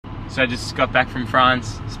So I just got back from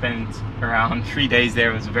France, spent around 3 days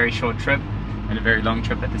there. It was a very short trip and a very long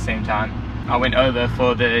trip at the same time. I went over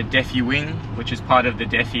for the Defi Wing, which is part of the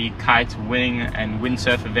Defi Kite, Wing and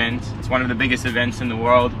Windsurf event. It's one of the biggest events in the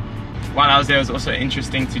world. While I was there, it was also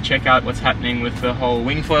interesting to check out what's happening with the whole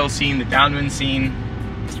wing foil scene, the downwind scene,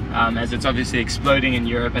 as it's obviously exploding in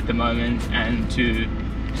Europe at the moment, and to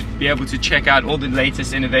be able to check out all the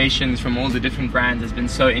latest innovations from all the different brands has been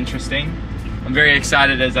so interesting. I'm very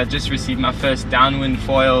excited as I just received my first downwind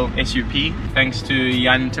foil SUP, thanks to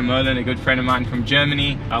Jan Termolen, a good friend of mine from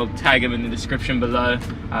Germany. I'll tag him in the description below.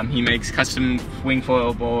 He makes custom wing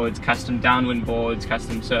foil boards, custom downwind boards,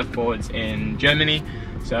 custom surfboards in Germany.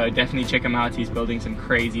 So definitely check him out, he's building some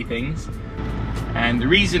crazy things. And the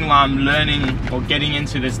reason why I'm learning or getting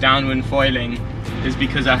into this downwind foiling is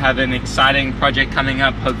because I have an exciting project coming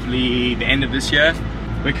up, hopefully the end of this year.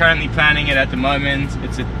 We're currently planning it at the moment.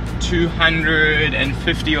 It's a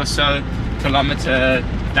 250 or so kilometer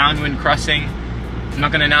downwind crossing. I'm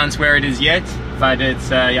not going to announce where it is yet, but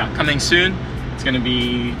it's yeah, coming soon. It's going to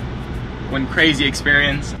be one crazy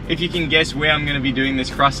experience. If you can guess where I'm going to be doing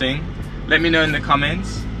this crossing, let me know in the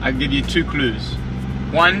comments. I'll give you 2 clues.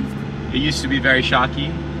 1, it used to be very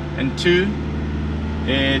sharky, and 2,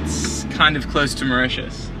 it's kind of close to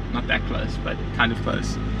Mauritius. Not that close, but kind of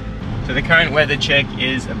close. So the current weather check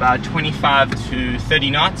is about 25 to 30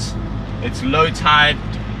 knots. It's low tide,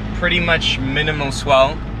 pretty much minimal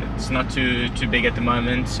swell. It's not too big at the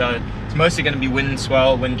moment, so it's mostly going to be wind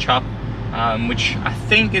swell, wind chop, which I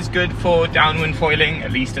think is good for downwind foiling,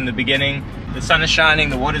 at least in the beginning. The sun is shining,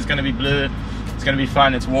 the water's going to be blue, it's going to be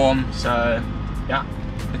fun, it's warm, so yeah,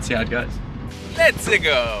 let's see how it goes. Let's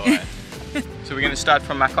go! So we're going to start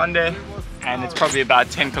from Maconde, and it's probably about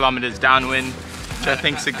 10 kilometers downwind, which I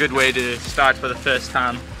think is a good way to start for the first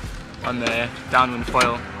time on the downwind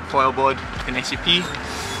foil board, an SUP.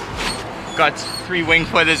 Got 3 wing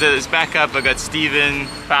foilers as backup. I got Steven,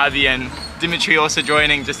 Fabian, Dimitry also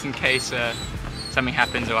joining just in case something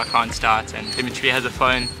happens or I can't start, and Dimitry has a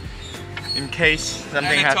phone in case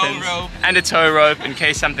something happens. And a tow rope. In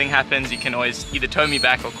case something happens, you can always either tow me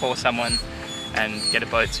back or call someone and get a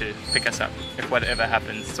boat to pick us up if whatever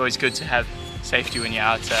happens. It's always good to have safety when you're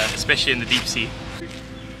out, especially in the deep sea.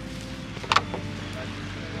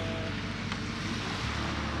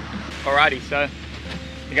 Alrighty, so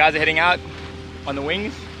the guys are heading out on the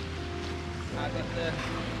wings. I got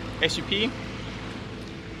the SUP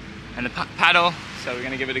and the paddle, so we're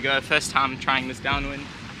gonna give it a go. First time trying this downwind.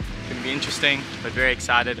 It's gonna be interesting, but very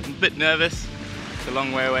excited. I'm a bit nervous. It's a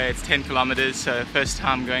long way away, it's 10 kilometers, so first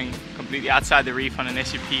time going completely outside the reef on an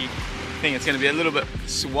SUP. I think it's gonna be a little bit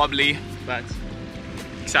wobbly, but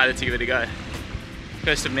excited to give it a go.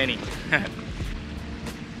 First of many.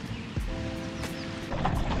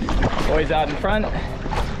 Boys out in front.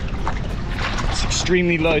 It's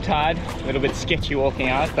extremely low tide, a little bit sketchy walking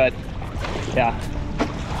out, but yeah,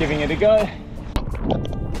 giving it a go.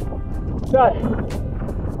 So,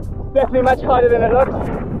 definitely much harder than it looks.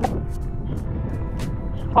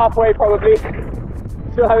 Halfway probably.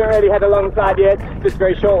 Still haven't really had a long slide yet, just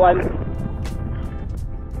very short ones.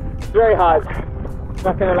 It's very hard,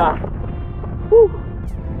 not gonna lie. Whew.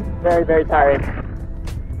 Very, very tiring.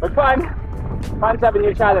 But fun. Fun to have a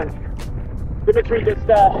new challenge. Dimitry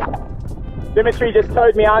just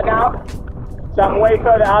towed me out now. So I'm way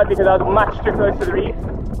further out because I was much too close to the reef.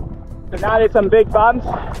 So now there's some big bumps,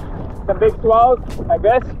 some big swells like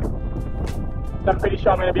this. So I'm pretty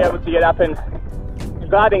sure I'm going to be able to get up and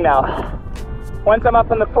gliding now. Once I'm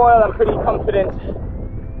up on the foil, I'm pretty confident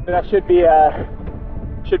that I should be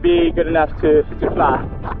good enough to fly.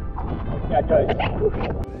 Let's see how it goes.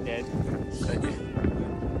 Dead.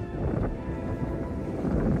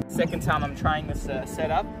 Second time I'm trying this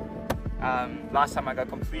setup. Last time I got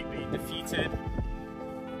completely defeated.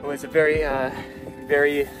 It was a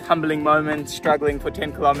very humbling moment, struggling for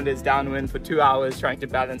 10 kilometers downwind for 2 hours trying to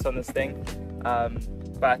balance on this thing.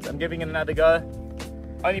 But I'm giving it another go.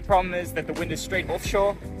 Only problem is that the wind is straight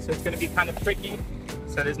offshore, so it's going to be kind of tricky.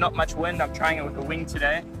 So there's not much wind. I'm trying it with the wing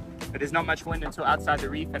today, but there's not much wind until outside the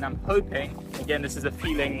reef, and I'm hoping, again this is a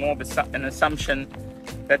feeling, more of an assumption,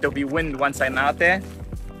 that there'll be wind once I'm out there.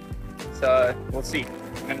 So we'll see.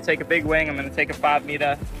 I'm going to take a big wing, I'm going to take a 5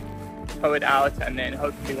 meter, tow it out, and then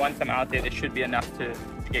hopefully once I'm out there should be enough to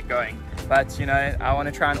get going. But you know, I want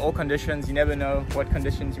to try in all conditions. You never know what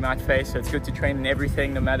conditions you might face, so it's good to train in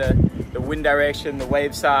everything, no matter the wind direction, the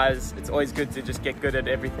wave size. It's always good to just get good at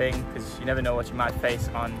everything, because you never know what you might face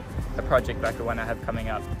on a project like the one I have coming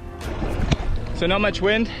up. So not much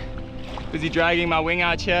wind, busy dragging my wing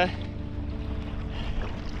out here,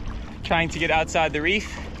 trying to get outside the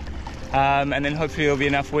reef. and then hopefully there'll be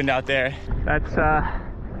enough wind out there. That's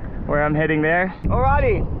where I'm heading there.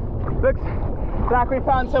 Alrighty, looks like we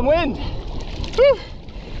found some wind. Woo.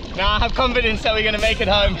 Now I have confidence that we're gonna make it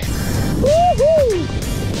home. Woo-hoo.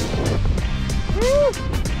 Woo.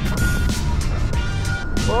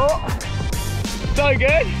 Oh, so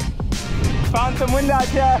good. Found some wind out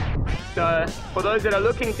here. So for those that are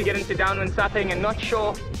looking to get into downwind supping and not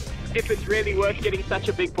sure if it's really worth getting such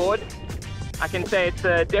a big board, I can say it's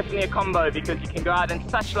definitely a combo, because you can go out in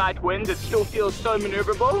such light winds, it still feels so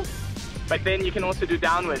maneuverable, but then you can also do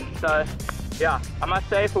downwind. So yeah, I must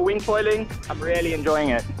say for wing foiling, I'm really enjoying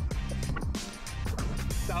it.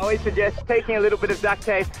 So I always suggest taking a little bit of duct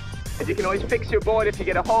tape, as you can always fix your board if you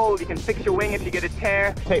get a hole, you can fix your wing if you get a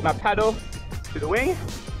tear. Take my paddle to the wing,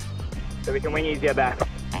 so we can wing easier back.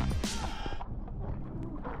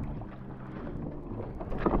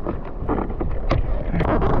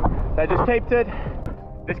 So I just taped it.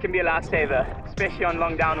 This can be a lifesaver, especially on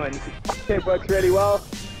long downwinds. Tape works really well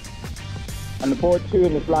on the board too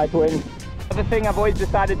in this light wind. Another thing I've always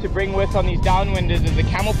decided to bring with on these downwinders is a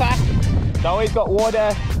camel pack. So I always got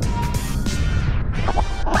water.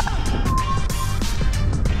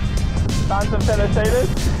 Found some fellow sailors.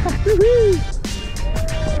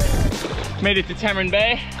 Made it to Tamarind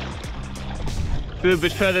Bay. A little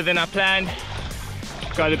bit further than I planned.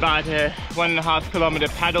 Got about a 1.5 kilometer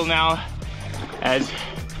paddle now, as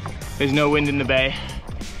there's no wind in the bay.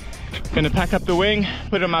 Gonna pack up the wing,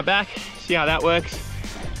 put it on my back, see how that works.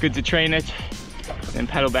 Good to train it, then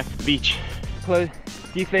paddle back to the beach. Close,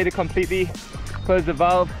 deflate it completely, close the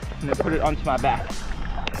valve, and then put it onto my back.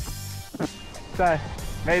 So,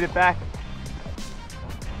 made it back.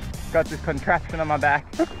 Got this contraption on my back.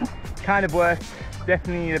 Kind of works.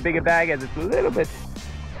 Definitely need a bigger bag, as it's a little bit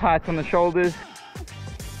tight on the shoulders.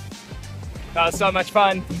 That was so much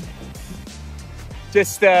fun.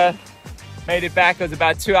 Just made it back. It was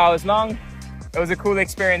about 2 hours long. It was a cool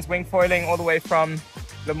experience wing foiling all the way from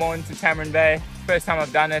Morne to Tamarind Bay. First time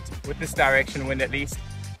I've done it with this direction wind at least.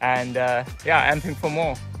 And yeah, amping for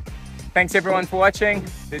more. Thanks everyone for watching.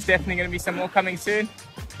 There's definitely going to be some more coming soon.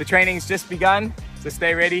 The training's just begun, so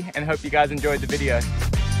stay ready and hope you guys enjoyed the video.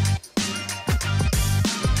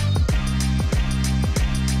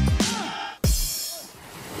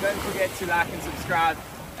 Don't forget to like and subscribe,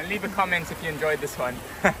 and leave a comment if you enjoyed this one.